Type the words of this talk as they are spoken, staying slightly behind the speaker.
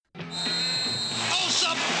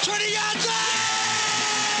20 yards out!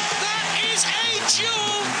 That is a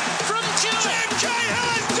duel from Tim Cahill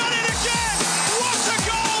has done it again! What a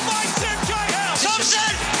goal by Tim Cahill! Thompson!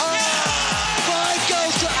 Oh, 5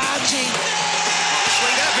 goals to Archie!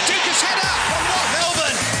 Swing out, Paducah's header! From what?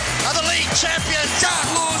 Melbourne are the league champions! Dark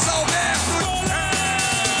Lords, old man!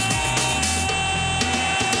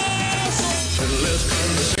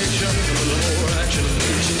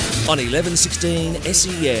 On 1116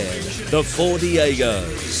 SEN, the Four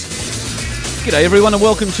Diegos. G'day everyone and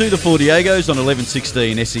welcome to the Four Diegos on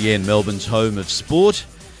 1116 SEN, Melbourne's home of sport.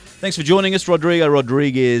 Thanks for joining us. Rodrigo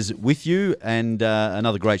Rodriguez with you, and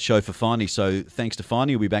another great show for Finey. So thanks to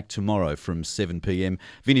Finey. We'll be back tomorrow from 7 p.m.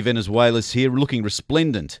 Vinny Venezuela's here looking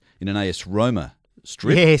resplendent in an AS Roma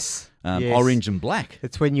strip. Yes. Orange and black.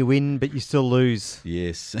 It's when you win, but you still lose.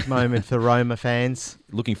 Yes. Moment for Roma fans.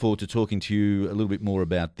 Looking forward to talking to you a little bit more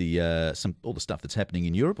about the all the stuff that's happening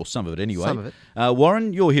in Europe, or some of it anyway. Some of it.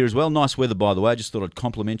 Warren, you're here as well. Nice weather, by the way. I just thought I'd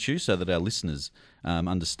compliment you so that our listeners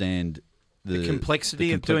understand the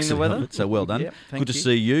complexity of doing the weather. Of it. So well done. Yep, Good to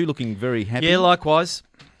see you. Looking very happy. Yeah, likewise.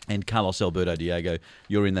 And Carlos Alberto Diego,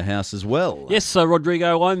 you're in the house as well. Yes, so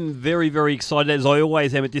Rodrigo, I'm very, very excited, as I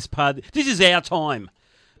always am at this part. This is our time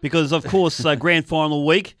because, of course, grand final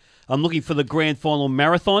week. I'm looking for the grand final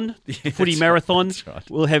marathon, footy marathon. That's right.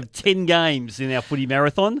 We'll have 10 games in our footy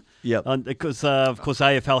marathon. Yep. Because, of course,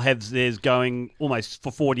 AFL has theirs going almost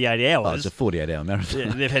for 48 hours. Oh, it's a 48-hour marathon.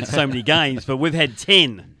 Yeah, they've had so many games, but we've had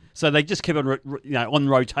 10. So they just keep on, on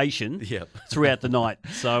rotation throughout the night.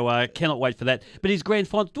 So cannot wait for that. But his grand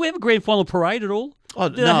final, do we have a grand final parade at all? Oh,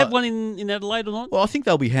 do they have one in Adelaide or not? Well, I think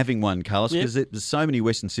they'll be having one, Carlos, because there's so many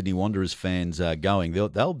Western Sydney Wanderers fans going.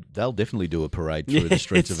 They'll definitely do a parade through the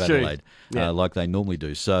streets of Adelaide like they normally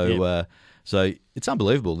do. So so it's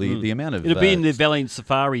unbelievable the amount of. It'll be in the Valiant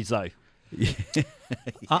Safaris though.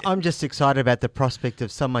 I'm just excited about the prospect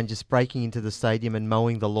of someone just breaking into the stadium and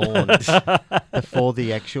mowing the lawn before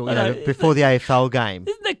the actual, before the AFL game.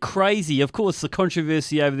 Isn't that crazy? Of course, the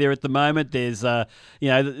controversy over there at the moment. There's,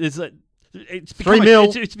 it's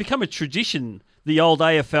become a tradition. The old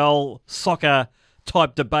AFL soccer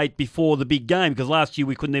type debate before the big game, because last year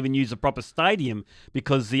we couldn't even use a proper stadium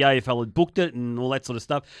because the AFL had booked it and all that sort of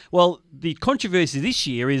stuff. Well, the controversy this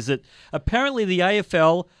year is that apparently the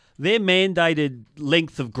AFL, their mandated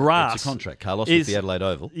length of grass... It's a contract, Carlos, with the Adelaide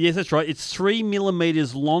Oval. Yes, that's right. It's 3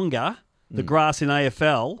 millimetres longer, the grass in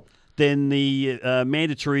AFL, than the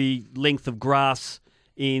mandatory length of grass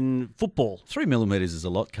in football. 3 millimetres is a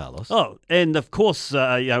lot, Carlos. Oh, and of course,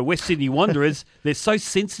 West Sydney Wanderers, they're so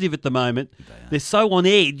sensitive at the moment. They're so on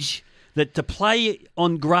edge that to play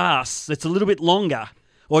on grass that's a little bit longer...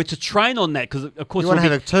 Or to train on that, because of course... You want to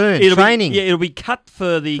have a turn, training. It'll be cut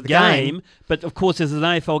for the game, but of course there's an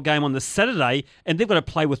AFL game on the Saturday, and they've got to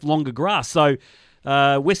play with longer grass. So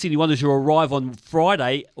West Sydney Wanderers who arrive on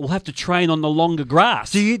Friday will have to train on the longer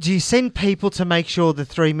grass. Do you send people to make sure the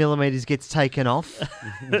 3 millimetres gets taken off?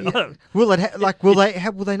 Will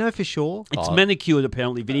they know for sure? It's manicured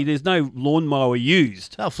apparently, Vinny. There's no lawnmower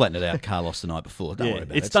used. They'll flatten it out, Carlos, the night before. Don't worry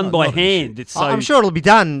about it. It's done by hand. It's so... I'm sure it'll be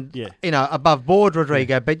done, above board,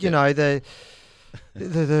 Rodrigo. But the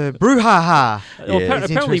brouhaha.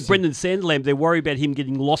 Apparently, Brendan Sandlam, they're worried about him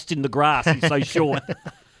getting lost in the grass. He's so short.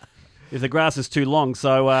 If the grass is too long,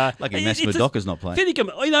 so lucky Mass Murdocker's not playing.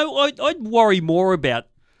 I'd worry more about,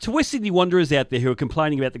 to West Sydney Wanderers out there who are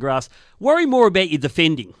complaining about the grass, worry more about your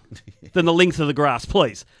defending than the length of the grass,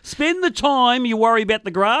 please. Spend the time you worry about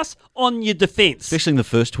the grass on your defence. Especially in the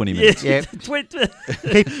first 20 minutes. Yep.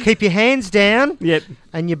 keep your hands down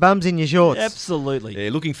and your bums in your shorts. Absolutely.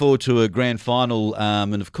 Yeah, looking forward to a grand final.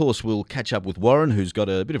 And, of course, we'll catch up with Warren, who's got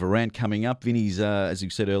a bit of a rant coming up. Vinny's, as you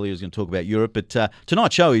said earlier, is going to talk about Europe. But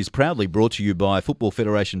tonight's show is proudly brought to you by Football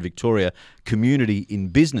Federation Victoria Community in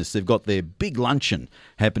Business. They've got their big luncheon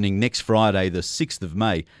happening next Friday, the 6th of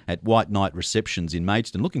May, at White Knight Receptions in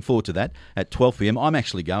Maidstone. Looking forward to that at 12 p.m. I'm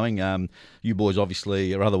actually going. You boys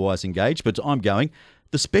obviously are otherwise engaged, but I'm going.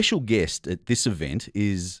 The special guest at this event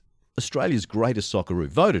is Australia's greatest Socceroo.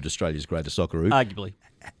 Voted Australia's greatest Socceroo. Arguably.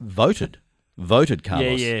 Voted,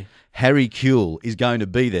 Carlos. Yeah. Harry Kewell is going to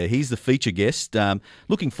be there. He's the feature guest.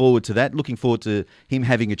 Looking forward to that. Looking forward to him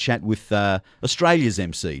having a chat with Australia's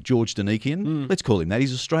MC, George Danikian. Let's call him that.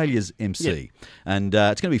 He's Australia's MC. Yep. And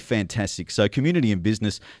it's going to be fantastic. So community and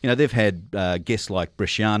business, they've had guests like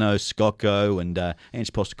Bresciano, Scocco, and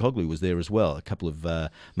Ange Postecoglou was there as well a couple of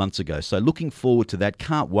months ago. So looking forward to that.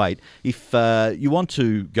 Can't wait. If you want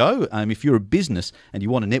to go, if you're a business and you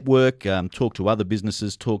want to network, talk to other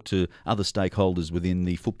businesses, talk to other stakeholders within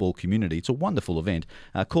the football community. It's a wonderful event.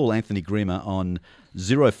 Call Anthony Grima on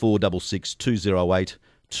 0466 208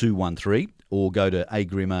 213 or go to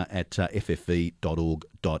agrimmer at ffv.org.au,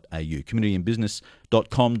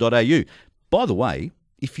 communityandbusiness.com.au. By the way,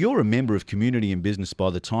 if you're a member of Community and Business by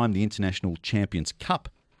the time the International Champions Cup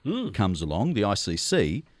comes along, the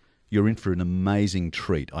ICC, you're in for an amazing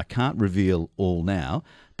treat. I can't reveal all now,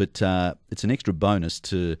 but it's an extra bonus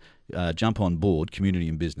to jump on board Community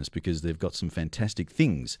and Business because they've got some fantastic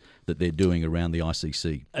things that they're doing around the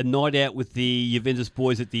ICC. A night out with the Juventus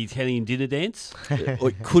boys at the Italian dinner dance. Or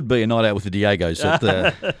it could be a night out with the Diegos.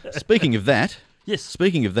 Speaking of that,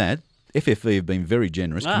 FFV have been very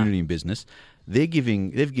generous, Community and Business. They're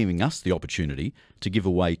giving us the opportunity to give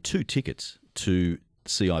away 2 tickets to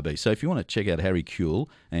CIB. So if you want to check out Harry Kuehl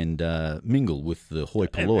and mingle with the hoi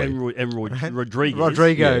polloi. And Rodriguez.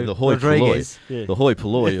 Rodrigo. The hoi Rodriguez. polloi. The hoi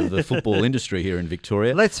polloi of the football industry here in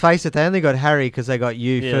Victoria. Let's face it, they only got Harry because they got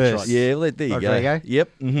you first. Right. Yeah, there you Rodrigo. go. Yep.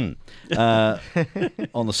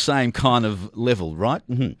 On the same kind of level, right?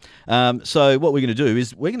 So what we're going to do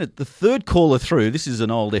is the third caller through, this is an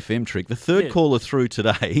old FM trick, the third caller through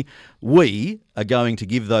today, we are going to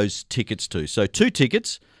give those tickets to. So 2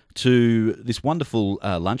 tickets to this wonderful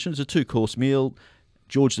luncheon. It's a 2-course meal.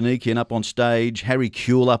 George Danikian up on stage, Harry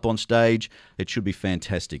Kuehl up on stage. It should be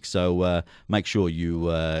fantastic. So make sure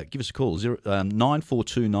you give us a call,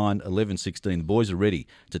 9429 1116. The boys are ready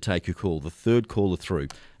to take your call, the third caller through,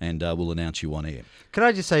 and we'll announce you on air. Can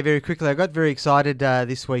I just say very quickly, I got very excited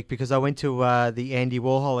this week because I went to the Andy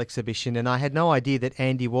Warhol exhibition and I had no idea that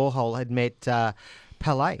Andy Warhol had met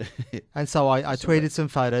Pelé. And so I tweeted some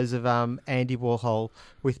photos of Andy Warhol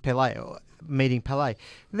with Pelé, meeting Pelé.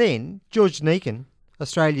 Then George Danikian,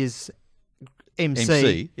 Australia's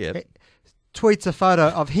MC tweets a photo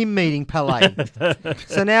of him meeting Pelé.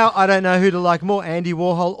 So now I don't know who to like more, Andy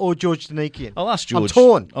Warhol or George Danikian. I'll ask George. I'm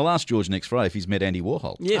torn. I'll ask George next Friday if he's met Andy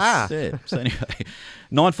Warhol. Yes. Yeah. So anyway,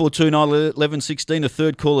 9429 1116, the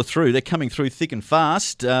third caller through. They're coming through thick and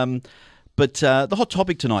fast. But the hot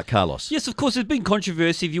topic tonight, Carlos. Yes, of course, there's been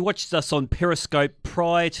controversy. If you watched us on Periscope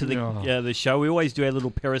prior to the show, we always do our little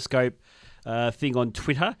Periscope thing on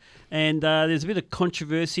Twitter. And there's a bit of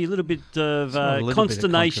controversy, a little bit of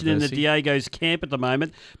consternation in the Diego's camp at the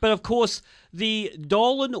moment. But, of course, the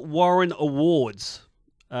Dolan Warren Awards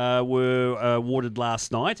were awarded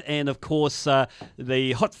last night. And, of course,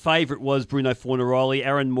 the hot favourite was Bruno Fornaroli.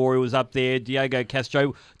 Aaron Morey was up there. Diego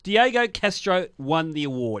Castro. Diego Castro won the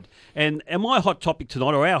award. And my hot topic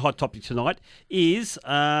tonight, or our hot topic tonight, is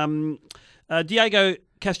Diego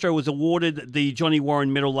Castro was awarded the Johnny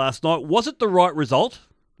Warren Medal last night. Was it the right result?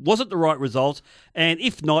 And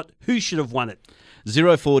if not, who should have won it?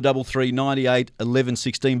 0433 98 11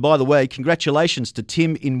 16. By the way, congratulations to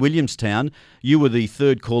Tim in Williamstown. You were the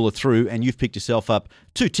third caller through and you've picked yourself up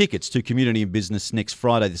 2 tickets to Community and Business next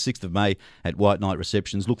Friday, the 6th of May at White Knight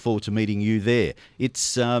Receptions. Look forward to meeting you there.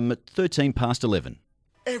 It's 13 past 11.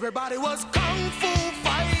 Everybody was kung fu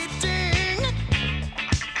fighting.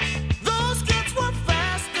 Those kids were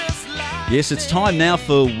fast as lightning. Yes, it's time now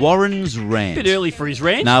for Warren's Rant. A bit early for his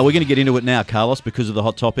rant. No, we're going to get into it now, Carlos, because of the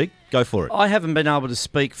hot topic. Go for it. I haven't been able to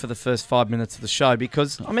speak for the first 5 minutes of the show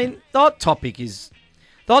because, I mean, the hot topic's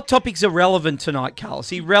irrelevant tonight,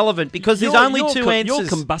 Carlos. Irrelevant because there's only 2 answers. You're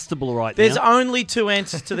combustible right There's now. only 2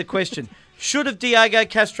 answers to the question. Should have Diego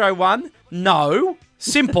Castro won? No.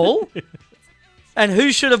 Simple. And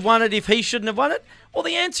who should have won it if he shouldn't have won it? Well,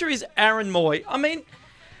 the answer is Aaron Moy. I mean,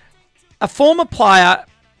 a former player,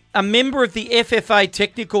 a member of the FFA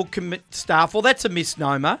technical staff, well, that's a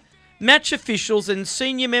misnomer, match officials and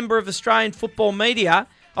senior member of Australian football media.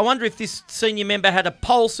 I wonder if this senior member had a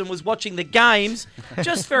pulse and was watching the games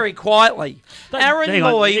just very quietly. Aaron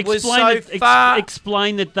Moy was so far...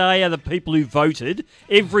 Explain that they are the people who voted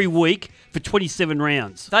every week for 27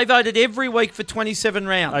 rounds. They voted every week for 27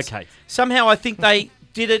 rounds. Okay. Somehow I think they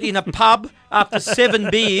did it in a pub after 7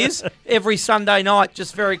 beers every Sunday night,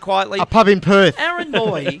 just very quietly. A pub in Perth. Aaron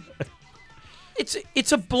Moy,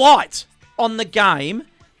 it's a blight on the game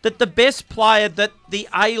that the best player that the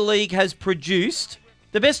A-League has produced,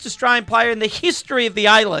 the best Australian player in the history of the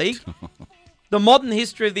A-League, the modern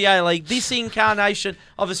history of the A-League, this incarnation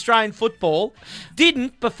of Australian football,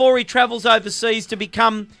 didn't, before he travels overseas to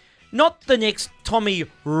become not the next Tommy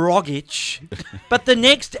Rogic, but the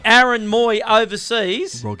next Aaron Moy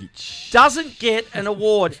overseas, doesn't get an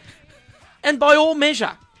award. And by all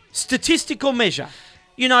measure, statistical measure,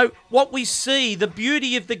 you know, what we see, the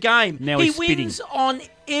beauty of the game. Now he he's spitting. wins on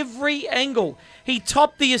every angle. He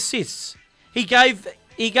topped the assists. He gave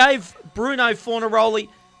Bruno Fornaroli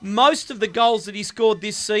most of the goals that he scored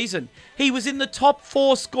this season. He was in the top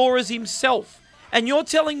 4 scorers himself. And you're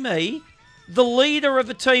telling me the leader of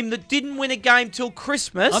a team that didn't win a game till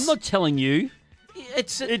Christmas... I'm not telling you.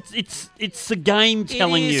 It's It's the game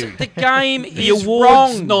telling you. The game The is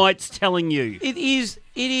awards wrong. night's telling you. It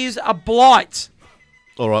is a blight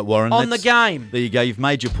All right, Warren. on the game. There you go. You've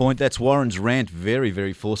made your point. That's Warren's rant. Very,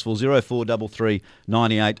 very forceful. 0433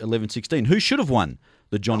 98 11 16. Who should have won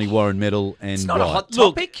the Johnny Warren medal and It's not why? a hot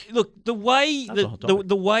topic. Look, the way That's a hot topic.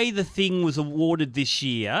 the way the thing was awarded this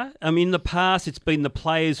year. I mean, in the past, it's been the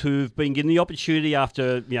players who've been given the opportunity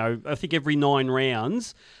after, I think every 9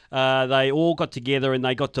 rounds, they all got together and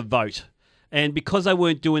they got to vote. And because they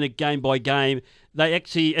weren't doing it game by game, they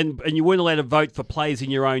actually, and you weren't allowed to vote for players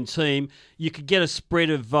in your own team, you could get a spread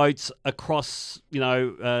of votes across,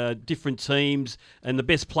 different teams, and the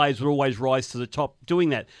best players would always rise to the top doing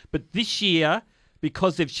that. But this year,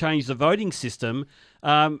 because they've changed the voting system,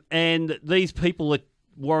 and these people that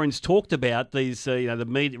Warren's talked about, these the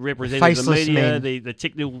media representatives of the Faceless media, men. the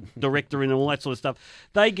technical director and all that sort of stuff,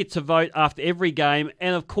 they get to vote after every game,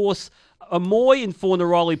 and of course Amoy and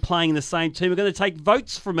Fornaroli playing in the same team are going to take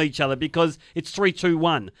votes from each other because it's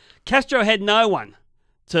 3-2-1. Castro had no one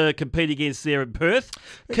to compete against there in Perth.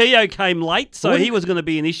 Keogh came late, so he was going to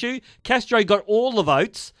be an issue. Castro got all the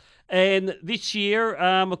votes. And this year,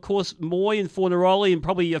 of course, Moy and Fornaroli and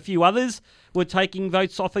probably a few others were taking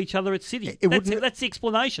votes off each other at City. That's the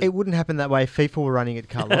explanation. It wouldn't happen that way if FIFA were running it,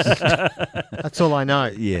 Carlos. That's all I know.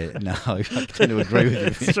 Yeah, no, I tend to agree with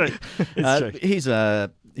you. It's true. It's true.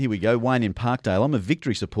 Here we go. Wayne in Parkdale. I'm a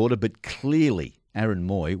Victory supporter, but clearly Aaron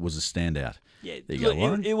Moy was a standout. Yeah, There you go,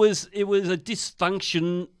 Warren. it was a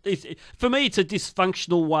dysfunction. For me, it's a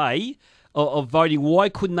dysfunctional way of voting. Why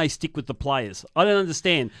couldn't they stick with the players? I don't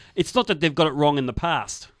understand. It's not that they've got it wrong in the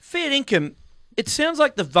past. Fair income. It sounds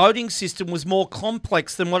like the voting system was more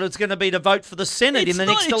complex than what it's going to be to vote for the Senate in the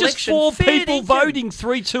next It's election. just 4 Fair people dinkum. voting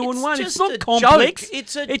 3, 2, and It's 1. It's just not a complex. joke.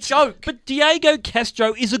 It's a joke. But Diego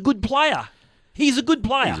Castro is a good player. He's a good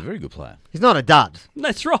player. He's a very good player. He's not a dud.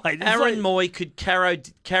 That's right. It's Aaron like- Moy could carry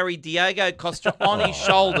Diego Costa on his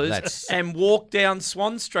shoulders that's- and walk down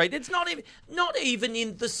Swan Street. It's not even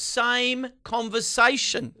in the same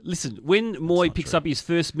conversation. Listen, when Moy picks up his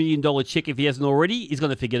first $1 million check, if he hasn't already, he's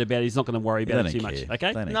going to forget about it. He's not going to worry They about it don't too much. care.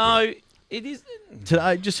 Okay? They don't No, it is.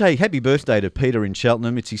 Today, just say happy birthday to Peter in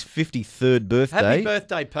Cheltenham. It's his 53rd birthday. Happy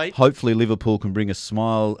birthday, Pete. Hopefully Liverpool can bring a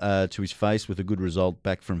smile to his face with a good result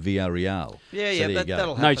back from Villarreal. Yeah, So yeah, there you go.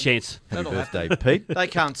 that'll happen. No chance. Happy That'll happen. birthday, Pete. They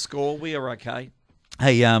can't score. We are okay.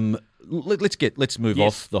 Hey, let's move Yes.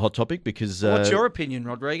 off the hot topic because What's your opinion,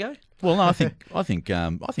 Rodrigo? well, no, I think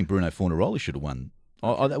Bruno Fornaroli should have won.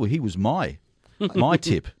 He was my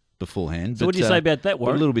tip beforehand. So what do you say about that, but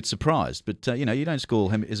Warren? a little bit surprised, but you don't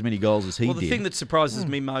score as many goals as he Well, the did. thing that surprises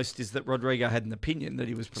me most is that Rodrigo had an opinion that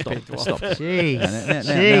he was prepared to offer. Jeez. Now,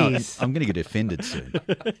 Jeez. I'm going to get offended soon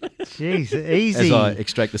Jeez. as Easy. I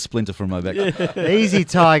extract the splinter from my back. Easy,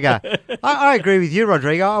 Tiger. I agree with you,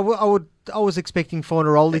 Rodrigo. I was expecting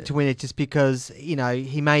Fornaroli to win it just because,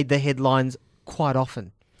 he made the headlines quite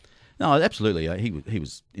often. No, absolutely. He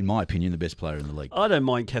was, in my opinion, the best player in the league. I don't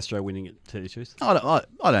mind Castro winning it, to tell you the truth. I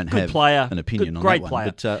don't Good have player. an opinion on great that player.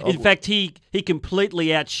 one. But, in fact, he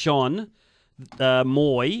completely outshone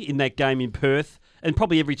Moy in that game in Perth, and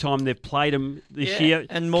probably every time they've played him this year.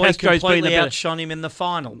 And Moy Castro's been the completely better. outshone him in the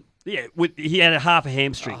final. Yeah, he had a half a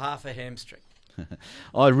hamstring. Half a hamstring.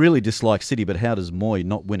 I really dislike City, but how does Moy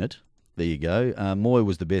not win it? There you go. Moy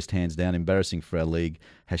was the best, hands down. Embarrassing for our league.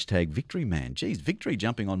 #Victory Man. Geez, Victory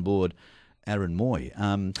jumping on board Aaron Moy.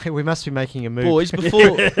 We must be making a move. Boys,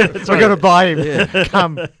 before... We're going to buy him.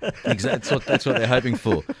 Come. Exactly. That's what they're hoping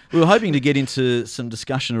for. We were hoping to get into some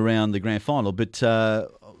discussion around the grand final, but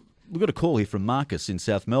we've got a call here from Marcus in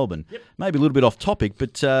South Melbourne. Yep. Maybe a little bit off topic,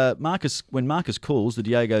 but when Marcus calls, the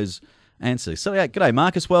Diego's answer. So, g'day,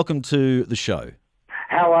 Marcus. Welcome to the show.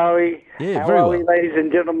 How are we? Yeah, How very are well. we, ladies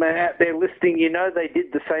and gentlemen out there listening? You know they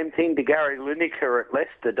did the same thing to Gary Lineker at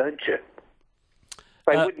Leicester, don't you?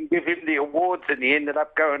 They wouldn't give him the awards and he ended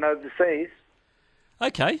up going overseas.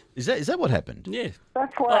 Okay. Is that what happened? Yeah.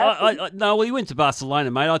 That's what happened. No, well, he went to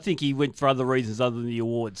Barcelona, mate. I think he went for other reasons other than the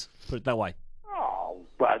awards. Put it that way. Oh,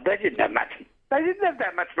 well, they didn't have much. They didn't have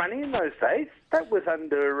that much money in those days. That was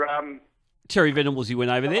under... Terry Venables, he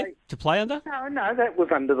went over there to play under? No, that was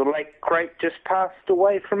under the late great just passed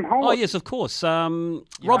away from Holland. Oh, yes, of course.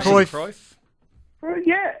 Rob Cruyff.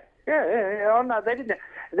 Yeah. Oh, no, they didn't.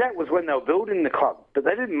 That was when they were building the club, but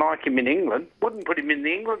they didn't like him in England. Wouldn't put him in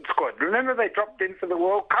the England squad. Remember, they dropped him for the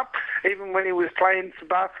World Cup, even when he was playing for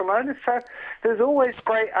Barcelona. So there's always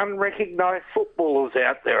great unrecognised footballers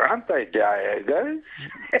out there, aren't they, Diego?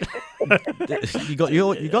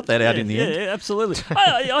 You got that out in the end. Yeah, absolutely.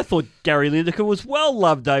 I thought Gary Lineker was well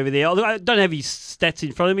loved over there. I don't have his stats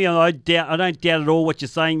in front of me, and I don't doubt at all what you're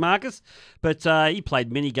saying, Marcus. But he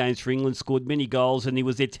played many games for England, scored many goals, and he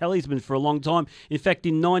was their talisman for a long time. In fact,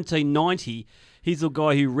 in 1990, he's the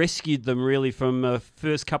guy who rescued them really from the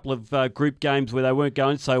first couple of group games where they weren't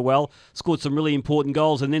going so well, scored some really important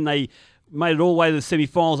goals, and then they made it all the way to the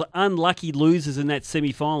semi-finals. Unlucky losers in that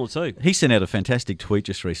semi-final too. He sent out a fantastic tweet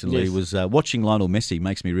just recently. Yes. He was watching Lionel Messi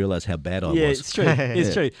makes me realise how bad I was. Yeah, it's true.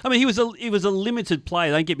 It's true. I mean, he was a limited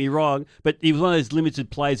player. Don't get me wrong, but he was one of those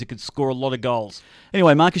limited players that could score a lot of goals.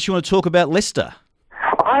 Anyway, Marcus, you want to talk about Leicester?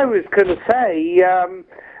 I was going to say,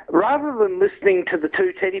 rather than listening to the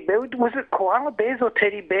two teddy bears, was it koala bears or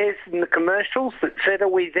teddy bears in the commercials that said, "Are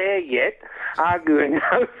we there yet?" arguing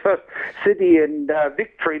over City and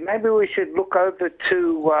victory. Maybe we should look over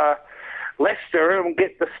to Leicester and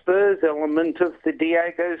get the Spurs element of the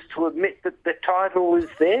Diegos to admit that the title is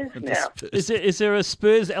theirs now. Is there a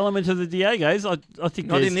Spurs element of the Diegos? I think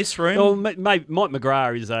Not in this room. Well, Mike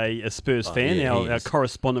McGrath is a Spurs fan, yeah, he our is.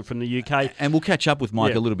 correspondent from the UK. And we'll catch up with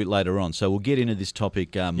Mike Yeah. a little bit later on. So we'll get into this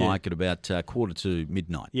topic, Mike, at about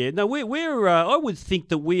 1:45. Yeah, no, we're I would think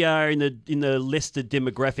that we are in the Leicester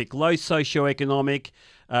demographic, low socioeconomic,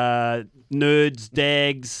 nerds,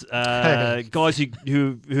 dags, guys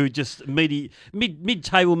who just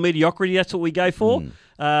mid-table mediocrity. That's what we go for.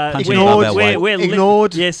 Punching above our weight.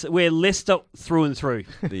 Ignored. Yes, we're Leicester through and through.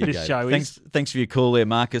 There you This go. show Thanks, is. thanks for your call there,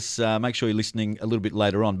 Marcus. Make sure you're listening a little bit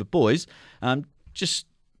later on. But boys,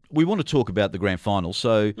 we want to talk about the grand final.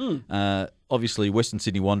 So obviously, Western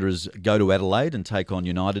Sydney Wanderers go to Adelaide and take on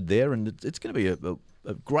United there, and it's going to be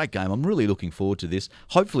a great game. I'm really looking forward to this.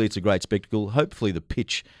 Hopefully, it's a great spectacle. Hopefully, the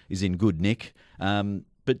pitch is in good nick.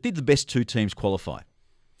 But did the best two teams qualify?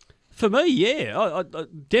 For me, yeah, I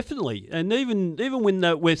definitely. And even when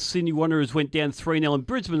the West Sydney Wanderers went down 3-0, and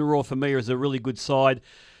Brisbane Roar for me is a really good side,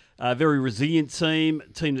 very resilient team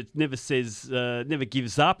that never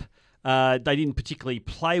gives up. They didn't particularly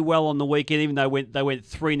play well on the weekend, even though they went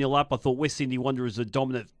 3-0 up. I thought West Sydney Wanderers were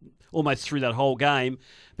dominant almost through that whole game,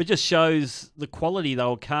 but just shows the quality. They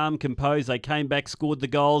were calm, composed. They came back, scored the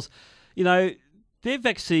goals. You know, they've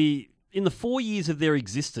actually, in the 4 years of their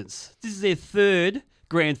existence, this is their third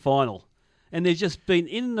grand final. And they've just been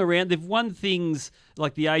in and around. They've won things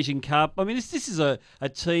like the Asian Cup. I mean, this is a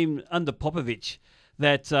team under Popovich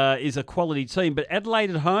that is a quality team. But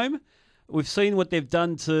Adelaide at home, we've seen what they've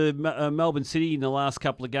done to Melbourne City in the last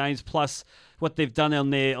couple of games, plus what they've done on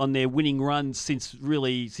their winning run since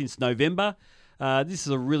November. This is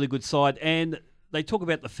a really good side. And they talk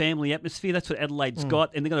about the family atmosphere. That's what Adelaide's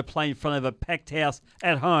got. And they're going to play in front of a packed house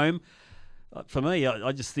at home. For me,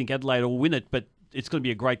 I just think Adelaide will win it, but it's going to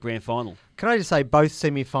be a great grand final. Can I just say both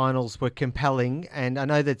semi-finals were compelling, and I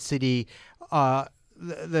know that City, the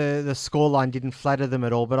scoreline didn't flatter them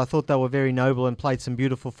at all, but I thought they were very noble and played some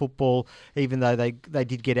beautiful football, even though they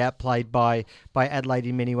did get outplayed by Adelaide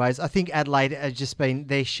in many ways. I think Adelaide has just been,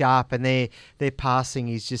 they're sharp and their passing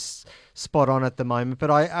is just spot on at the moment.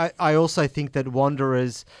 But I also think that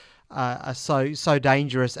Wanderers are so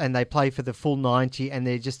dangerous, and they play for the full 90, and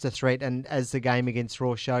they're just a threat, and as the game against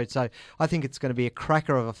Raw showed. So I think it's going to be a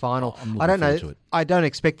cracker of a final. I don't know. I don't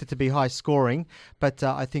expect it to be high scoring, but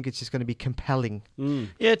I think it's just going to be compelling. Yeah,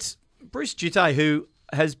 it's Bruce Jitte who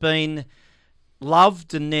has been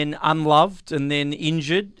loved and then unloved and then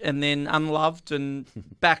injured and then unloved and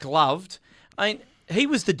back loved. I mean, he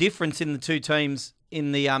was the difference in the two teams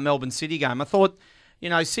in the Melbourne City game. I thought,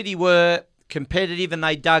 City were competitive and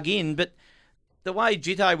they dug in, but the way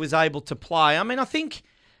Jitte was able to play, I mean, I think,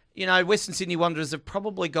 Western Sydney Wanderers have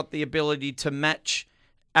probably got the ability to match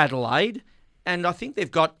Adelaide, and I think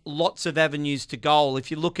they've got lots of avenues to goal.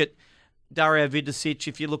 If you look at Dario Vidosic,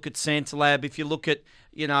 if you look at Santalab, if you look at,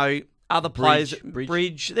 other players,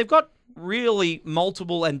 Bridge, they've got really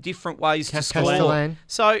multiple and different ways to score. Castellan.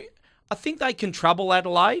 So I think they can trouble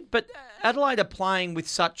Adelaide, but Adelaide are playing with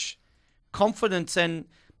such confidence, and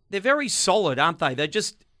they're very solid, aren't they? They're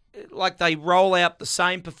just like they roll out the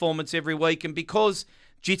same performance every week, and because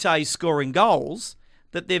Jitte is scoring goals,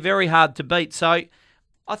 that they're very hard to beat. So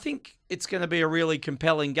I think it's going to be a really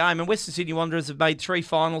compelling game. And Western Sydney Wanderers have made 3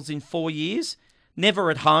 finals in 4 years,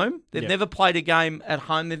 never at home. They've never played a game at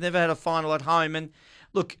home. They've never had a final at home. And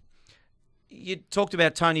look, you talked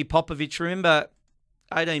about Tony Popovich. Remember,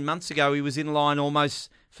 18 months ago, he was in line almost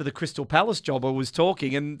for the Crystal Palace job I was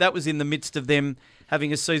talking, and that was in the midst of them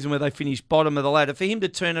having a season where they finished bottom of the ladder. For him to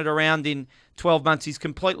turn it around in 12 months, he's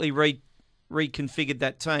completely reconfigured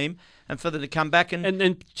that team, and for them to come back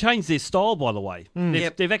and change their style, by the way.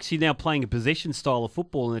 Yep. They've actually now playing a possession style of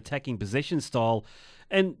football, an attacking possession style.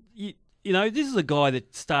 And, you know, this is a guy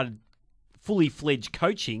that started fully fledged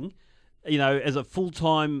coaching, you know, as a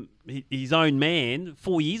full-time, his own man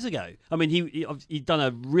 4 years ago. I mean, he'd done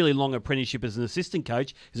a really long apprenticeship as an assistant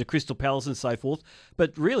coach, as a Crystal Palace and so forth.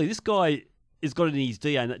 But really, this guy has got it in his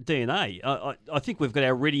DNA. I think we've got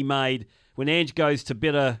our ready-made, when Ange goes to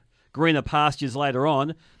better, greener pastures later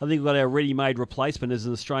on, I think we've got our ready-made replacement as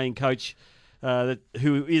an Australian coach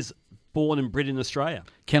who is born and bred in Australia.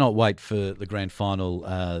 Cannot wait for the grand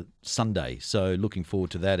final Sunday. So looking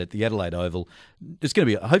forward to that at the Adelaide Oval. It's going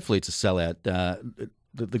to be, hopefully it's a sellout.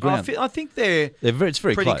 The ground. I think it's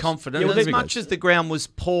very pretty close. confident. Yeah, As much as the ground was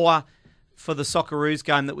poor for the Socceroos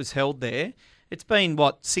game that was held there, it's been,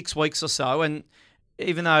 6 weeks or so, and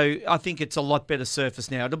even though I think it's a lot better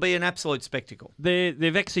surface now, it'll be an absolute spectacle.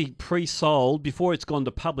 They've actually pre-sold, before it's gone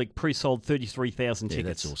to public, pre-sold 33,000 tickets. Yeah,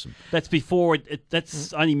 that's awesome. That's before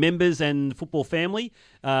that's only members and the football family.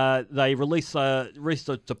 They released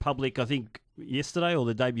it to public, I think, yesterday or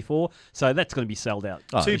the day before. So that's going to be sold out.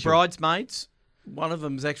 Two bridesmaids. One of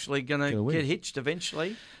them's actually going to get hitched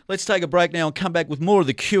eventually. Let's take a break now and come back with more of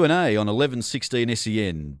the Q&A on 1116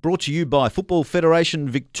 SEN. Brought to you by Football Federation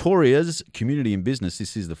Victoria's Community and Business.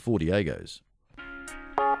 This is the Four Diegos.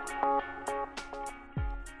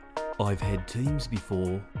 I've had teams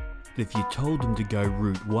before that if you told them to go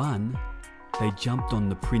Route 1, they jumped on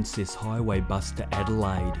the Princess Highway bus to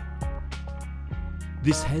Adelaide.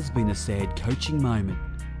 This has been a sad coaching moment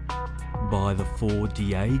by the Four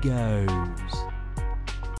Diegos.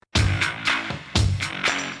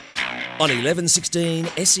 On 1116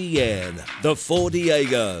 SEN, the Four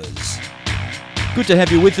Diegos. Good to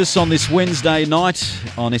have you with us on this Wednesday night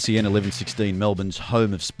on SEN 1116, Melbourne's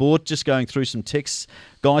home of sport. Just going through some texts.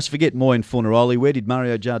 Guys, forget Moy and Fornaroli. Where did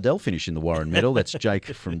Mario Jardel finish in the Warren medal? That's Jake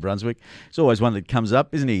from Brunswick. It's always one that comes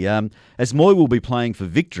up, isn't he? As Moy will be playing for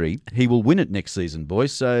Victory, he will win it next season,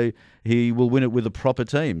 boys. So he will win it with a proper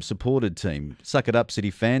team, supported team. Suck it up,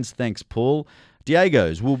 City fans. Thanks, Paul.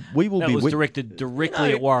 Diego's, we will that be... was directed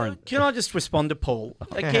directly at Warren. Can I just respond to Paul?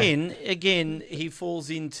 Again, he falls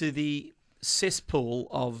into the cesspool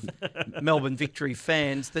of Melbourne Victory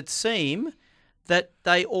fans that seem that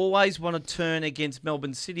they always want to turn against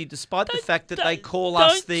Melbourne City, despite the fact that they call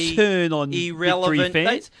us the turn on irrelevant Victory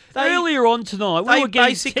fans. They- Earlier on tonight, we they were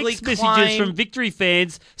getting basically text messages claim- from Victory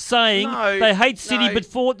fans saying they hate City,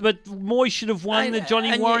 but Moy should have won the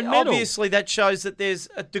Johnny Warren medal. Obviously, that shows that there's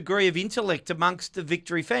a degree of intellect amongst the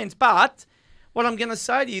Victory fans. But what I'm going to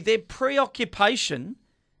say to you, their preoccupation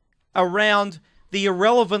around the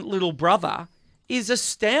irrelevant little brother is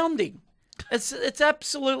astounding. It's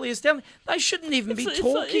absolutely astounding. They shouldn't even be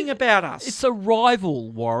talking about us. It's a rival,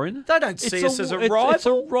 Warren. They don't see us as a rival. It's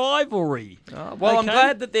a rivalry. Well, I'm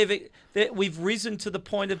glad that we've risen to the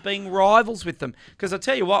point of being rivals with them. Because I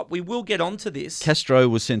tell you what, we will get onto this. Castro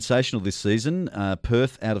was sensational this season.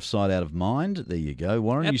 Perth, out of sight, out of mind. There you go,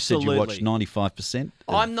 Warren. Absolutely. You said you watched 95%.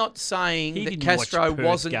 I'm not saying He that didn't Castro watch Perth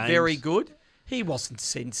wasn't games. very good. He wasn't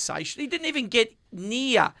sensational. He didn't even get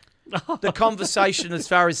near the conversation as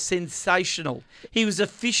far as sensational. He was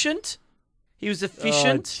efficient. Oh,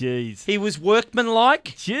 jeez. He was workmanlike.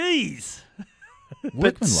 Jeez.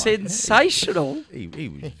 But sensational. He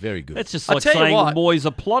was very good. That's just I'll like tell you saying what. Moy's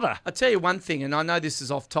a plotter. I'll tell you one thing, and I know this is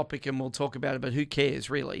off topic and we'll talk about it, but who cares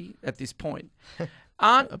really at this point?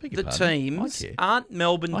 Aren't beg the your pardon. I teams, care. aren't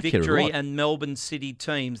Melbourne I care a Victory lot. and Melbourne City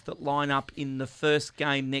teams that line up in the first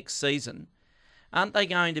game next season, aren't they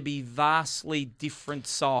going to be vastly different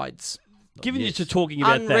sides? Given you're talking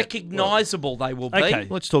about that. Unrecognisable they will be. Okay.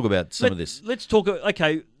 Let's talk about some of this. Let's talk.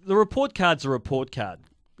 Okay, the report card's a report card.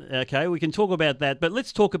 Okay, we can talk about that, but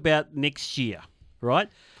let's talk about next year, right?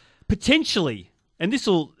 Potentially, and this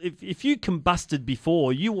will, if you combusted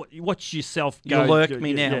before, you watch yourself go. You'll lurk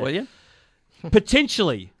me now, will you?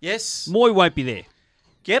 Potentially, Yes. Moy won't be there.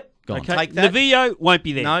 Yep. Okay, Take that. Navillo won't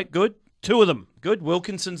be there. No, good. Two of them. Good.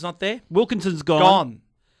 Wilkinson's not there. Wilkinson's gone. Gone.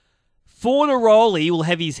 Fornaroli will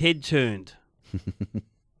have his head turned.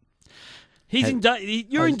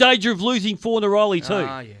 You're in danger of losing Fornaroli too.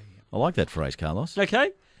 Ah, yeah. I like that phrase, Carlos.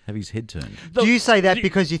 Okay. Have his head turned. Do you say that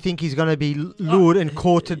because you think he's going to be lured and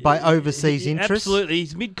courted by overseas interests? Absolutely.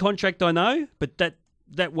 He's mid-contract, I know, but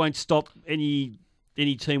that won't stop any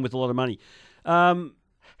team with a lot of money.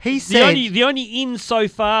 He said... The only in so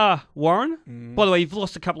far, Warren, by the way, you've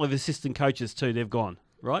lost a couple of assistant coaches too. They've gone.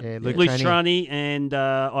 right? Yeah, Luke Luke Trani and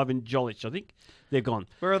Ivan Jolic, I think. They're gone.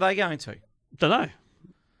 Where are they going to? Don't know.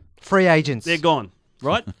 Free agents. They're gone,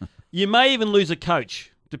 right? You may even lose a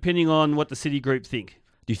coach, depending on what the City Group think.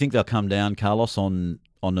 Do you think they'll come down, Carlos, on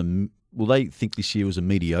a... Will they think this year was a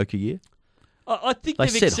mediocre year? I think They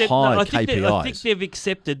they've set accepted. high I think KPIs. they've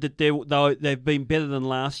accepted that they've been better than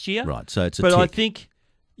last year. Right, so it's a But tick.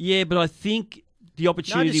 I think the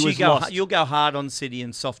opportunity Notice was you go, lost. you'll go hard on City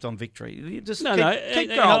and soft on Victory. You just No, keep, no,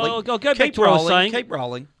 keep I'll rolling. go back keep to what I was rolling, saying. Keep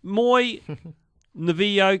rolling. Moy,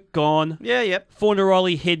 Navillo gone. Yeah, yep.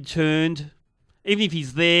 Fornaroli head turned. Even if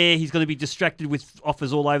he's there, he's going to be distracted with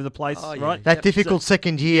offers all over the place, Oh, yeah. right? that difficult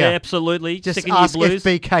second Yeah, year. absolutely. Just Second ask year blues.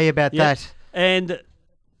 FBK about Yeah. that. And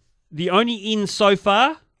the only in so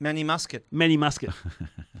far, Manny Muscat. Manny Muscat.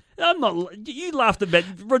 I'm not. You laughed about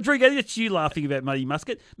Rodrigo. That's you laughing about Manny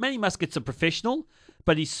Muscat. Manny Muscat's a professional,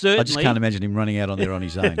 but he's certainly. I just can't imagine him running out on there on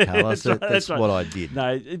his own, Carlos. That's right, That's that's right. what I did.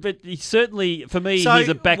 No, but he certainly, for me, So he's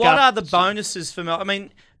a backup. what are the bonuses for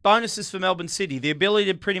bonuses for Melbourne City? The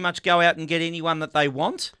ability to pretty much go out and get anyone that they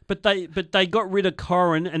want. But they got rid of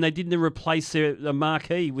Corrin and they didn't replace their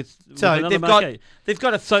marquee with So another they've marquee.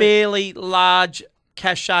 got a So- fairly large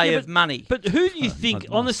cachet Yeah, of money. But who do you think, nice.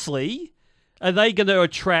 honestly, are they going to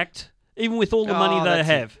attract, even with all the money Oh, they that's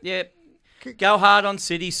it. have? Yeah. Go hard on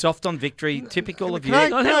City, soft on Victory. Typical of you.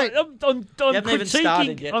 can I- I'm haven't even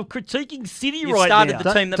started yet. I'm critiquing City You right started now. the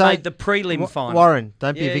Don't- team that don't- made the prelim final. Warren,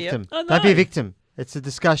 don't be Yeah, a yeah. victim. I Don't be a know. victim. It's a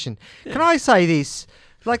discussion. Can I say this?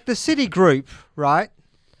 Like the City Group, right?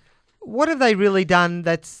 What have they really done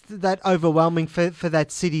that's that overwhelming for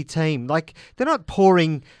that City team? Like they're not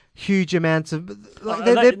pouring huge amounts of. Like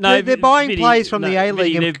they're buying Vinny, players from no, the A League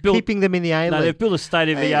Vinny, and they've built- keeping them in the A No, they've League. built a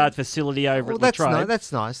state-of-the-art facility over Well, at that's Latrobe.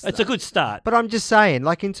 that's nice. It's a good start. But I'm just saying,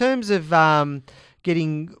 like in terms of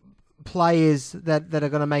getting players that are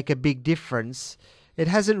going to make a big difference, it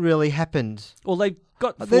hasn't really happened. Well, they've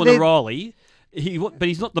got They- Fornaroli, but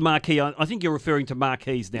he's not the marquee. I think you're referring to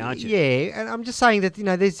marquees now, aren't you? Yeah, and I'm just saying that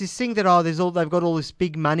there's this thing that they've got all this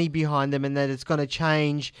big money behind them, and that it's going to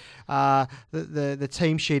change the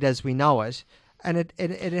team sheet as we know it, and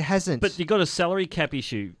it hasn't. But you got a salary cap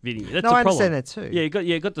issue, Vinny. That's No, a I problem. understand that too. Yeah,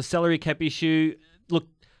 you got the salary cap issue. Look,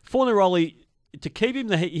 Fornaroli, to keep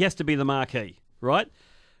him, he has to be the marquee, right?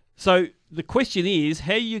 So the question is,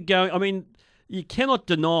 how you going? I mean, you cannot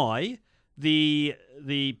deny the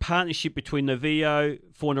partnership between Navillo,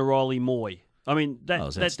 Fornaroli, Moy. I mean, That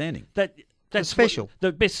was outstanding. It's That's special.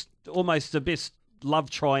 Almost the best love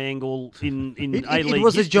triangle in It A-League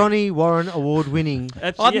was a history. Johnny Warren award-winning.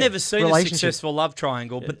 I've never seen a Relationship. successful love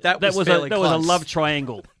triangle, but that was fairly that was a close. love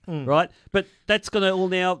triangle, right? But that's going to all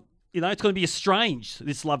now, it's going to be estranged,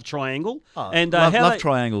 this love triangle. And love, how love they-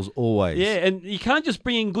 triangles always. Yeah, and you can't just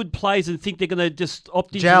bring in good players and think they're going to just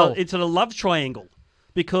opt Gel. into the love triangle,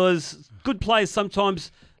 because good players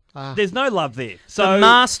sometimes there's no love there. So The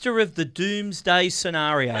master of the doomsday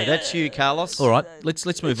scenario. That's you, Carlos. All right, let's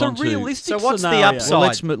move it's a on to. realistic So what's the scenario. upside?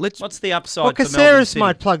 Well, let's What's the upside Well, for Melbourne Caceres City?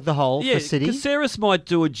 might plug the hole Yeah, for City. Caceres might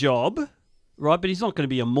do a job, right? But he's not going to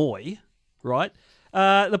be a Moy, right?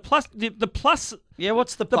 The plus. Yeah,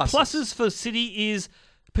 what's the The pluses? pluses for City is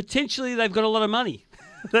potentially they've got a lot of money.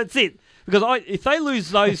 That's it. Because if they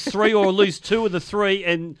lose those three or lose two of the three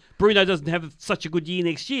and Bruno doesn't have such a good year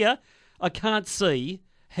next year, I can't see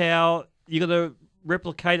how you're going to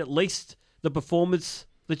replicate at least the performance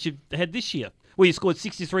that you've had this year, where you scored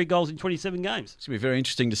 63 goals in 27 games. It's going to be very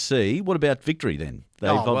interesting to see. What about Victory then?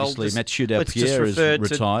 They've Oh, well, obviously just- Mathieu let's just Delpierre is refer to-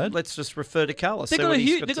 retired. Let's just refer to Carlos. They've see got what a he's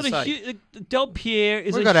huge. They've got a to say. huge. Delpierre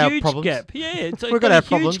is We've got our a huge problems. gap. Yeah, it's We've got got our a huge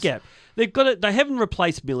problems. gap. They've got it. They haven't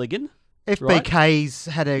replaced Milligan. FBK's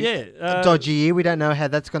had a Yeah, dodgy year. We don't know how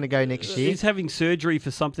that's going to go next year. He's having surgery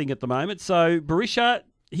for something at the moment. So Berisha,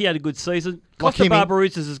 he had a good season. Lock Costa him in.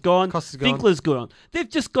 Barbarousas is gone. Costa's gone. Finkler's gone. They've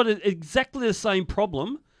just got exactly the same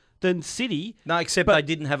problem than City. No, except But- they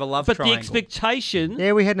didn't have a love But triangle. the expectation.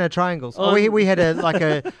 Yeah, we had no triangles. Oh, we had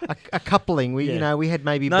a coupling. Yeah. We had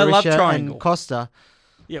maybe No love Berisha triangle. and Costa.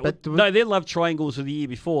 Yeah, But no, their love triangles were the year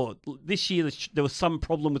before. This year, there was some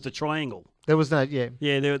problem with the triangle. There was no, yeah.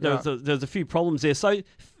 Yeah, there was a few problems there. So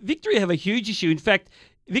Victory have a huge issue. In fact,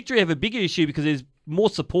 Victory have a bigger issue because there's more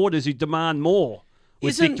supporters who demand more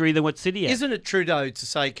with Isn't- Victory than what City have. Isn't it true, though, to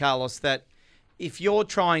say, Carlos, that if you're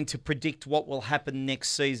trying to predict what will happen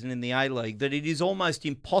next season in the A-League, that it is almost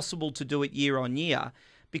impossible to do it year on year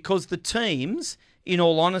because the teams, in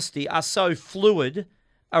all honesty, are so fluid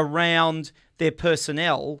around their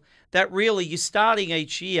personnel that really you're starting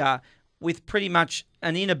each year with pretty much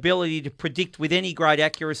an inability to predict with any great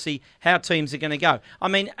accuracy how teams are going to go. I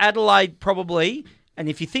mean, Adelaide probably, and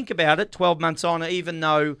if you think about it, 12 months on, even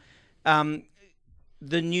though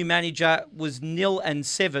the new manager was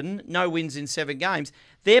 0-7, no wins in 7 games,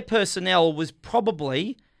 their personnel was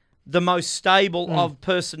probably the most stable of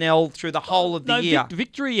personnel through the whole of the year.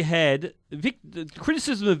 Victory the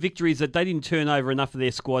criticism of Victory is that they didn't turn over enough of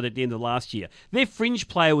their squad at the end of last year. Their fringe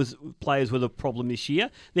players were the problem this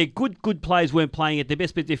year. Their good players weren't playing at their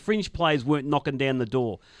best, but their fringe players weren't knocking down the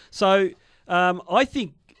door. So I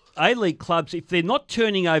think A-League clubs, if they're not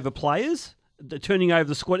turning over players, turning over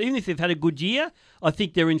the squad, even if they've had a good year, I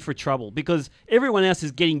think they're in for trouble because everyone else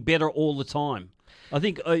is getting better all the time. I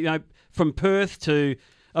think from Perth to...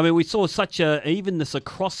 we saw such a evenness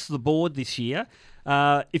across the board this year.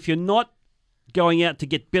 If you're not going out to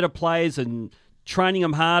get better players and training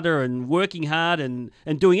them harder and working hard and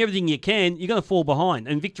doing everything you can, you're going to fall behind.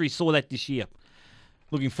 And Victory saw that this year.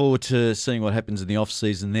 Looking forward to seeing what happens in the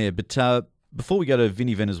off-season there. But before we go to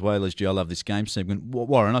Vinny Venezuela's I Love This Game segment,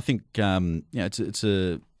 Warren, I think it's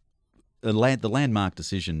the landmark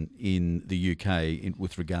decision in the UK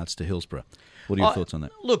with regards to Hillsborough. What are your thoughts on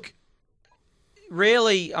that? Look,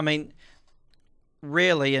 rarely,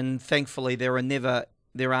 and thankfully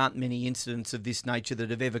there aren't many incidents of this nature that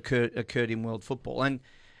have ever occurred in world football. And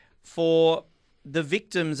for the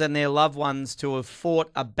victims and their loved ones to have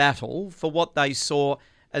fought a battle for what they saw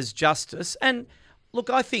as justice. And look,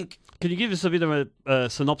 I think... Can you give us a bit of a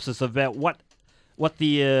synopsis about what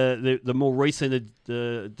the more recent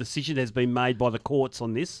decision has been made by the courts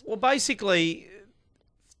on this? Well, basically...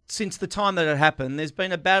 Since the time that it happened, there's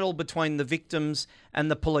been a battle between the victims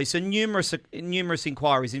and the police and numerous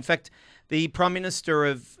inquiries. In fact, the Prime Minister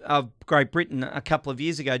of Great Britain a couple of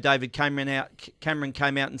years ago, David Cameron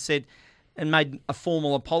came out and said and made a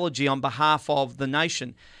formal apology on behalf of the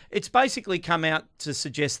nation. It's basically come out to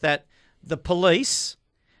suggest that the police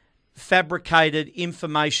fabricated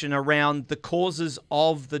information around the causes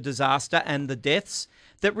of the disaster and the deaths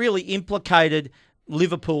that really implicated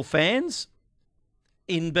Liverpool fans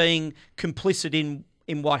in being complicit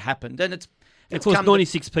in what happened. And it's of course,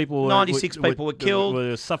 96 people were killed.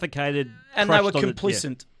 Were suffocated. And they were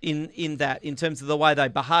complicit in that, in terms of the way they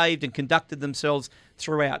behaved and conducted themselves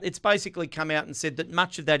throughout. It's basically come out and said that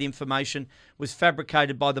much of that information was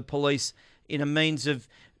fabricated by the police in a means of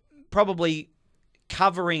probably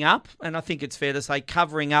covering up, and I think it's fair to say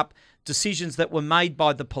covering up decisions that were made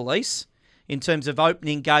by the police in terms of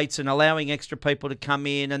opening gates and allowing extra people to come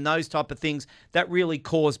in and those type of things that really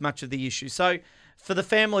caused much of the issue. So for the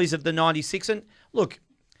families of the 96, and look,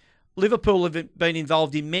 Liverpool have been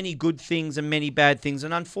involved in many good things and many bad things,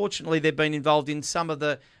 and unfortunately they've been involved in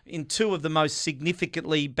in two of the most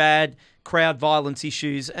significantly bad crowd violence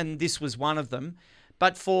issues, and this was one of them.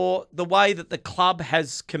 But for the way that the club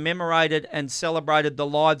has commemorated and celebrated the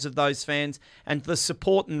lives of those fans and the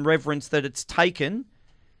support and reverence that it's taken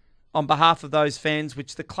on behalf of those fans,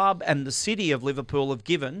 which the club and the city of Liverpool have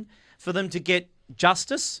given, for them to get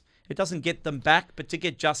justice. It doesn't get them back, but to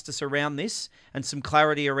get justice around this and some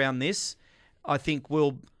clarity around this, I think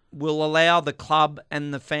will allow the club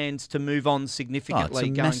and the fans to move on significantly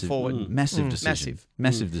going forward. Massive decision.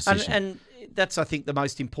 Massive decision. And that's, I think, the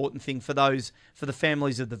most important thing for the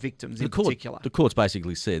families of the victims in particular. The courts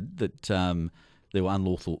basically said that there were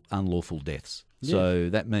unlawful deaths. Yeah. So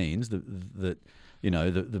that means that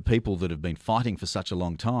the people that have been fighting for such a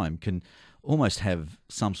long time can almost have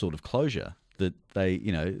some sort of closure that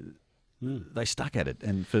they stuck at it,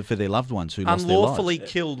 and for their loved ones who lost their lives. Unlawfully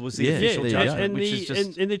killed was the official judgment,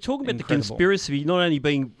 and they're talking about incredible. The conspiracy not only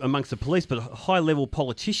being amongst the police, but high-level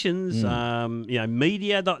politicians,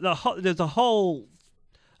 media. There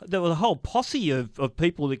was a whole posse of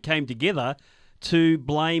people that came together to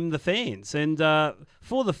blame the fans, and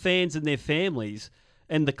for the fans and their families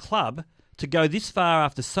and the club to go this far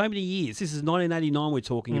after so many years. This is 1989 we're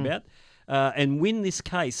talking about. And win this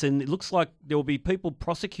case, and it looks like there will be people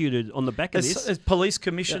prosecuted on the back of this. As police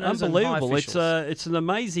commissioners, unbelievable! And high officials. It's an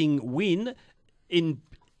amazing win. When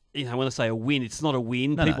I say a win, it's not a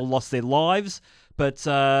win. People lost their lives, but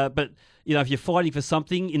if you're fighting for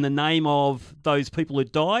something in the name of those people who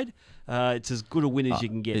died, it's as good a win as you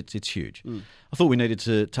can get. It's huge. I thought we needed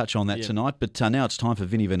to touch on that tonight, but now it's time for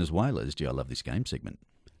Vinny Venezuela's I Love This Game segment.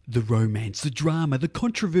 The romance, the drama, the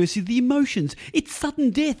controversy, the emotions. It's sudden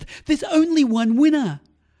death. There's only one winner.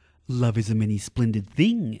 Love is a many splendid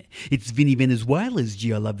thing. It's Vinny Venezuela's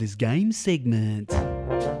I Love This Game segment.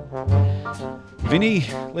 Vinny,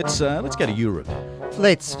 let's go to Europe.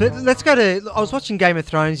 Let's go to... I was watching Game of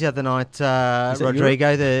Thrones the other night,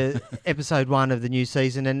 Rodrigo, the episode 1 of the new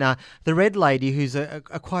season, and the Red Lady, who's a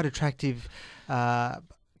quite attractive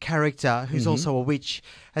character who's also a witch.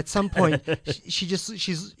 At some point,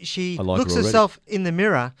 she I like looks her already. herself in the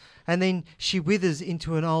mirror and then she withers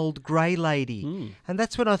into an old grey lady. And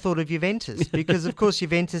that's when I thought of Juventus because, of course,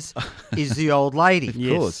 Juventus is the old lady.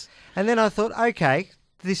 Of course. And then I thought, okay,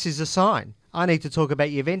 this is a sign. I need to talk about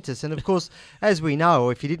Juventus. And, of course, as we know,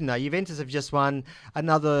 if you didn't know, Juventus have just won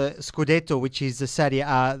another Scudetto, which is the Serie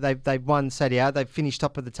A. They've won Serie A. They've finished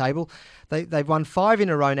top of the table. They've won 5 in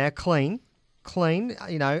a row now, clean,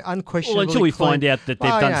 unquestionably. Well, until we clean. find out that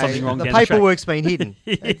they've done something wrong The down the track. paperwork's been hidden.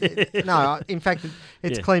 No, in fact,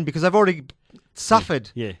 it's clean because they've already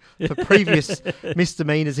suffered for previous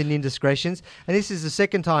misdemeanors and indiscretions. And this is the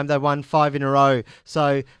second time they won 5 in a row.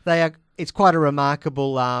 So it's quite a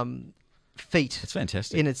remarkable feat. It's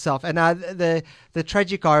fantastic in itself. And the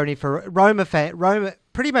tragic irony for Roma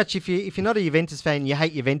pretty much if you're not a Juventus fan, you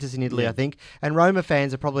hate Juventus in Italy, I think. And Roma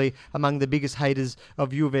fans are probably among the biggest haters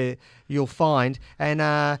of Juve you'll find. And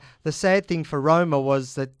the sad thing for Roma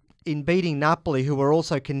was that in beating Napoli, who were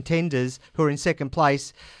also contenders, who are in second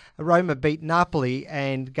place, Roma beat Napoli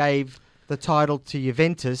and gave the title to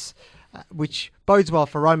Juventus, which bodes well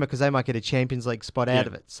for Roma because they might get a Champions League spot out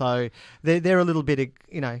of it. So they're a little bit,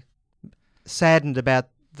 saddened about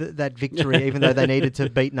that victory, even though they needed to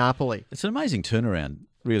beat Napoli. It's an amazing turnaround,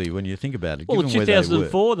 really, when you think about it. Well, given where they were.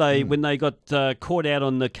 2004, when they got caught out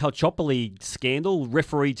on the Calciopoli scandal,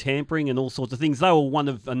 referee tampering and all sorts of things, they were one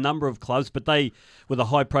of a number of clubs, but they were the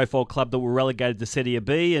high-profile club that were relegated to Serie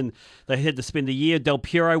B, and they had to spend a year. Del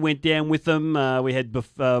Piero went down with them. We had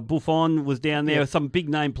Buffon was down there. Some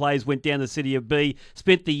big-name players went down to Serie B,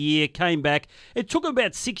 spent the year, came back. It took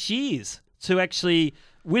about 6 years to actually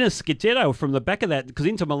win a Scudetto from the back of that, because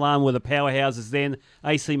Inter Milan were the powerhouses then.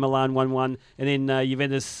 AC Milan won one, and then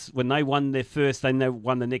Juventus, when they won their first, they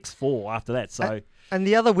won the next 4 after that. So. And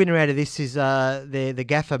the other winner out of this is the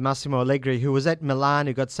gaffer, Massimo Allegri, who was at Milan,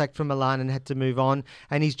 who got sacked from Milan and had to move on.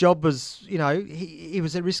 And his job was, he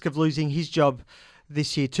was at risk of losing his job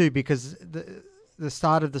this year too, because the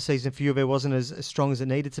start of the season for Juve wasn't as strong as it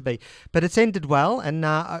needed to be. But it's ended well, and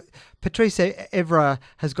Patrice Evra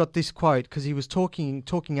has got this quote, because he was talking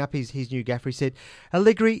up his new gaffer. He said,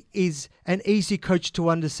 "Allegri is an easy coach to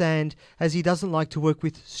understand, as he doesn't like to work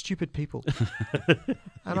with stupid people."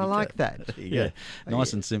 And I like that.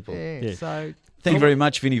 Nice and simple. So Thank you very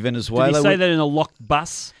much, Vinny Venezuela. Did he say that in a locked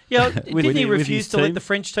bus? Yeah, didn't he refuse to let team? the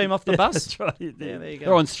French team off the bus? That's right. Yeah, there you go.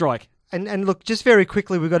 They're on strike. And look, just very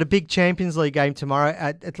quickly, we've got a big Champions League game tomorrow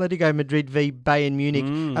at Atletico Madrid v Bayern Munich.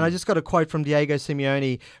 And I just got a quote from Diego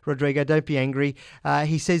Simeone. Rodrigo, don't be angry.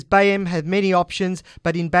 He says, Bayern have many options,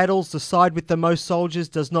 but in battles, the side with the most soldiers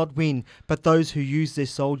does not win, but those who use their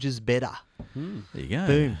soldiers better. There you go.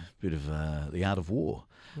 Boom. Bit of the art of war.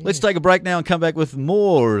 Let's take a break now and come back with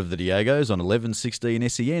more of the Diegos on 1116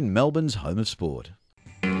 SEN, Melbourne's home of sport.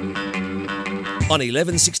 On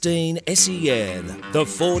 1116 SEN, the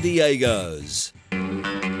Four Diegos.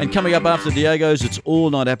 And coming up after Diego's, it's All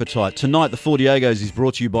Night Appetite. Tonight, the Four Diegos is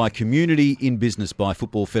brought to you by Community in Business by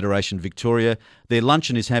Football Federation Victoria. Their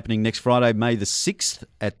luncheon is happening next Friday, May the 6th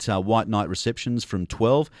at White Night Receptions from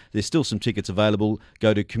 12. There's still some tickets available.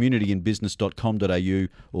 Go to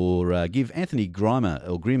communityinbusiness.com.au or give Anthony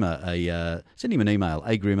Grima send him an email,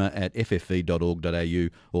 agrima@ffv.org.au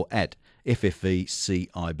or at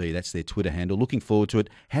FFVCIB. That's their Twitter handle. Looking forward to it.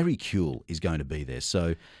 Harry Kuehl is going to be there.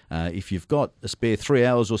 So if you've got a spare 3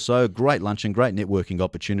 hours or so, great luncheon, great networking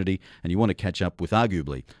opportunity, and you want to catch up with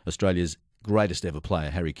arguably Australia's greatest ever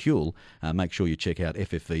player, Harry Kuehl, make sure you check out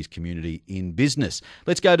FFV's Community in Business.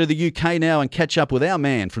 Let's go to the UK now and catch up with our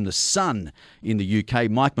man from the Sun in the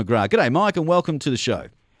UK, Mike McGrath. G'day, Mike, and welcome to the show.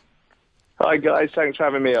 Hi guys, thanks for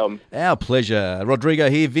having me on. Our pleasure. Rodrigo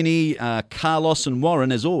here, Vinny, Carlos and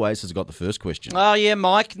Warren, as always, has got the first question. Oh, yeah,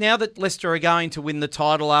 Mike, now that Leicester are going to win the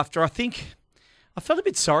title after, I felt a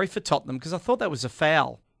bit sorry for Tottenham because I thought that was a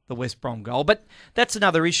foul, the West Brom goal, but that's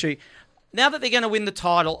another issue. Now that they're going to win the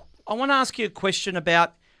title, I want to ask you a question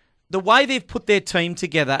about the way they've put their team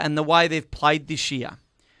together and the way they've played this year.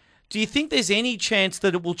 Do you think there's any chance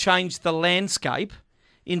that it will change the landscape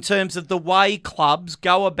in terms of the way clubs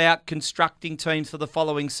go about constructing teams for the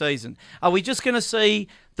following season? Are we just going to see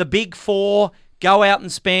the big four go out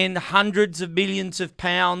and spend hundreds of millions of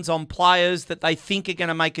pounds on players that they think are going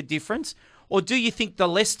to make a difference? Or do you think the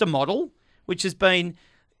Leicester model, which has been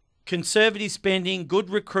conservative spending,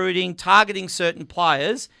 good recruiting, targeting certain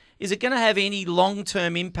players, is it going to have any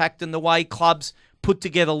long-term impact in the way clubs put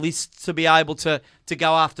together lists to be able to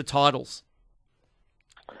go after titles?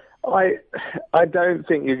 I don't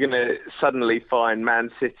think you're going to suddenly find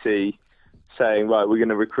Man City saying, right, we're going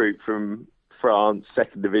to recruit from France,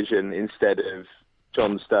 second division, instead of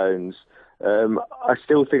John Stones I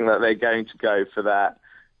still think that they're going to go for the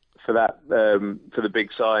big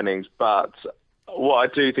signings. But what I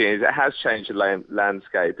do think is it has changed the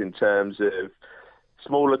landscape in terms of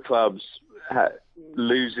smaller clubs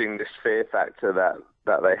losing this fear factor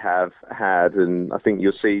that they have had, and I think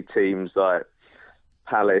you'll see teams like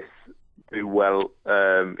Palace do well.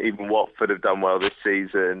 Even Watford have done well this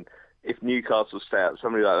season. If Newcastle stay up,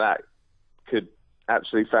 somebody like that could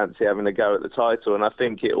actually fancy having a go at the title. And I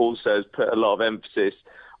think it also has put a lot of emphasis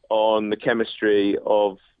on the chemistry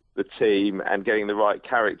of the team and getting the right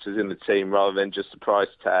characters in the team rather than just a price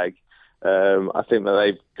tag. I think that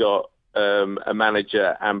they've got a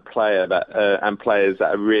manager and players that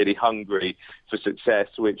are really hungry for success,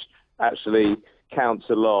 which actually counts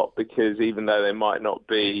a lot, because even though they might not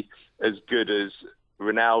be as good as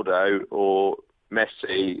Ronaldo or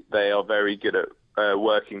Messi, they are very good at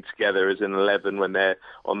working together as an 11 when they're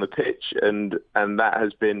on the pitch, and that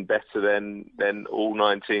has been better than all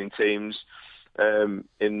 19 teams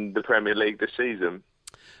in the Premier League this season.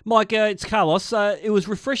 Mike, it's Carlos. It was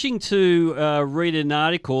refreshing to read an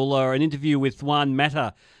article or an interview with Juan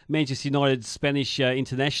Mata, Manchester United's Spanish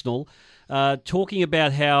international, talking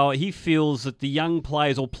about how he feels that the young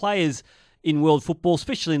players or players in world football,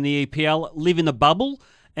 especially in the EPL, live in a bubble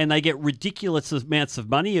and they get ridiculous amounts of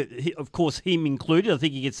money. Of course, him included. I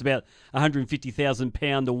think he gets about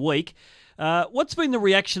 £150,000 a week. What's been the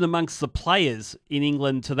reaction amongst the players in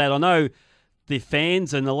England to that? I know the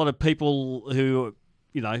fans and a lot of people who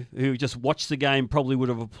just watched the game probably would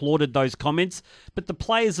have applauded those comments. But the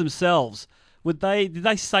players themselves, did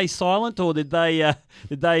they stay silent, or did they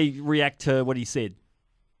react to what he said?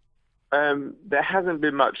 There hasn't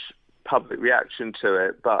been much public reaction to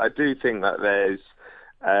it, but I do think that there's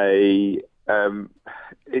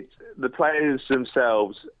the players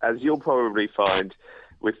themselves, as you'll probably find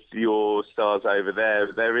with your stars over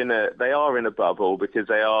there, they are in a bubble because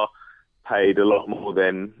they are paid a lot more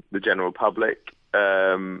than the general public.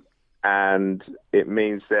 And it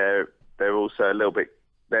means they're also a little bit.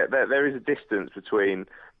 There is a distance between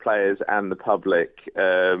players and the public,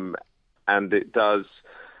 and it does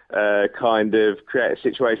kind of create a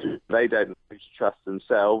situation where they don't trust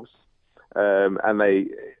themselves, and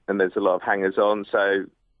there's a lot of hangers on. So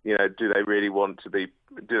do they really want to be?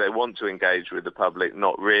 Do they want to engage with the public?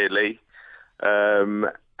 Not really.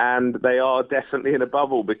 And they are definitely in a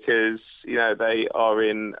bubble because, they are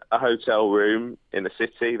in a hotel room in a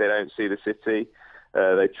city. They don't see the city.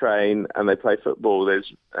 They train and they play football.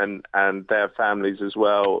 And they have families as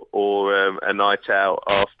well, or a night out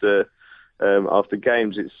after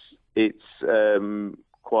games. It's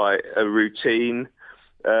quite a routine.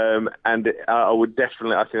 And I think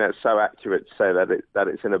that's so accurate to say that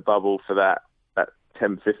it's in a bubble for that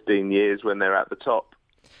 10, 15 years when they're at the top.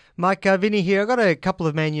 Mike, Vinny here. I've got a couple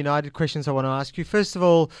of Man United questions I want to ask you. First of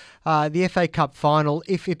all, the FA Cup final,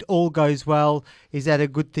 if it all goes well, is that a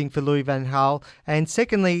good thing for Louis van Gaal? And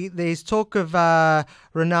secondly, there's talk of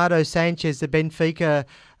Renato Sanchez, the Benfica,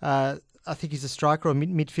 I think he's a striker or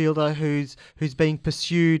midfielder who's being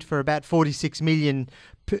pursued for about 46 million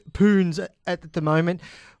pounds at the moment.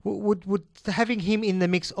 Would having him in the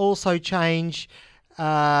mix also change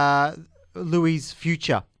Louis'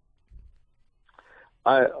 future?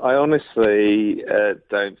 I honestly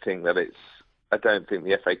don't think that I don't think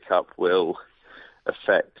the FA Cup will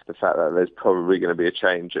affect the fact that there's probably going to be a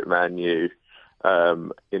change at Man U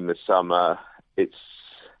in the summer. It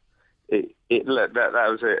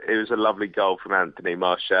was a lovely goal from Anthony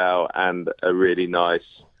Martial and a really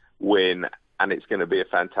nice win, and it's going to be a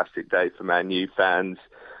fantastic day for Man U fans.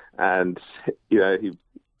 And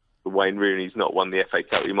Wayne Rooney's not won the FA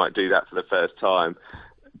Cup. He might do that for the first time.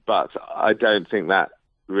 But I don't think that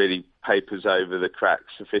really papers over the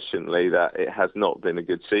cracks sufficiently that it has not been a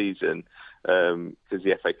good season, because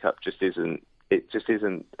the FA Cup just isn't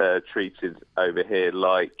treated over here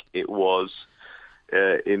like it was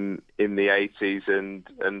in the 80s and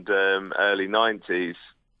early 90s.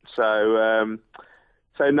 So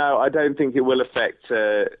no, I don't think it will affect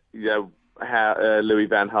how Louis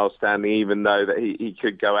van Gaal standing, even though that he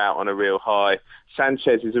could go out on a real high.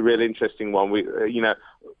 Sanchez is a real interesting one.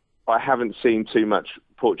 I haven't seen too much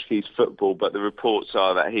Portuguese football, but the reports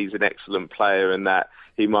are that he's an excellent player and that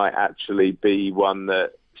he might actually be one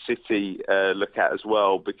that City look at as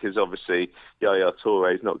well, because obviously Yaya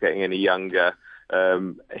Toure is not getting any younger.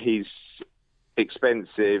 He's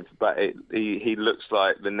expensive, but he looks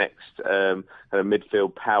like the next kind of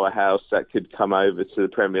midfield powerhouse that could come over to the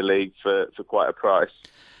Premier League for quite a price.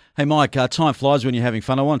 Hey, Mike, time flies when you're having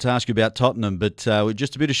fun. I wanted to ask you about Tottenham, but we're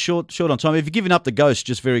just a bit short on time. Have you given up the ghost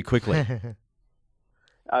just very quickly?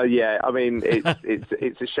 Yeah, I mean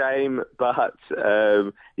it's a shame, but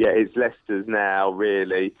it's Leicester's now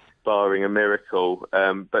really, barring a miracle.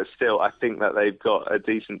 But still, I think that they've got a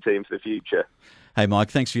decent team for the future. Hey,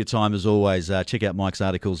 Mike, thanks for your time as always. Check out Mike's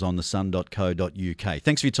articles on thesun.co.uk.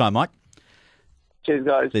 Thanks for your time, Mike. Cheers,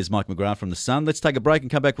 guys. There's Mike McGrath from The Sun. Let's take a break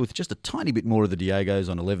and come back with just a tiny bit more of the Diegos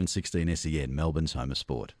on 1116 SEN, Melbourne's home of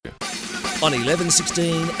sport. On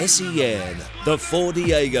 1116 SEN, the Four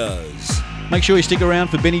Diegos. Make sure you stick around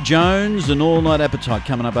for Benny Jones and All Night Appetite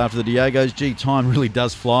coming up after the Diegos. Gee, time really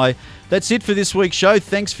does fly. That's it for this week's show.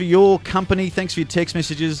 Thanks for your company. Thanks for your text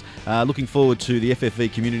messages. Looking forward to the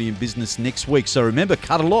FFV Community and Business next week. So remember,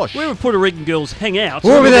 Cuttalosh. Wherever Puerto Rican girls hang out.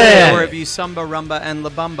 We'll be there. Wherever you samba, rumba, and la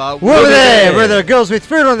bamba. We'll be there. Where there are girls with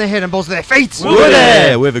fruit on their head and balls on their feet. We'll be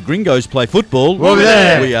there. Wherever gringos play football. We'll be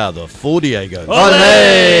there. We are the Four Diegos.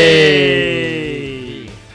 Olé!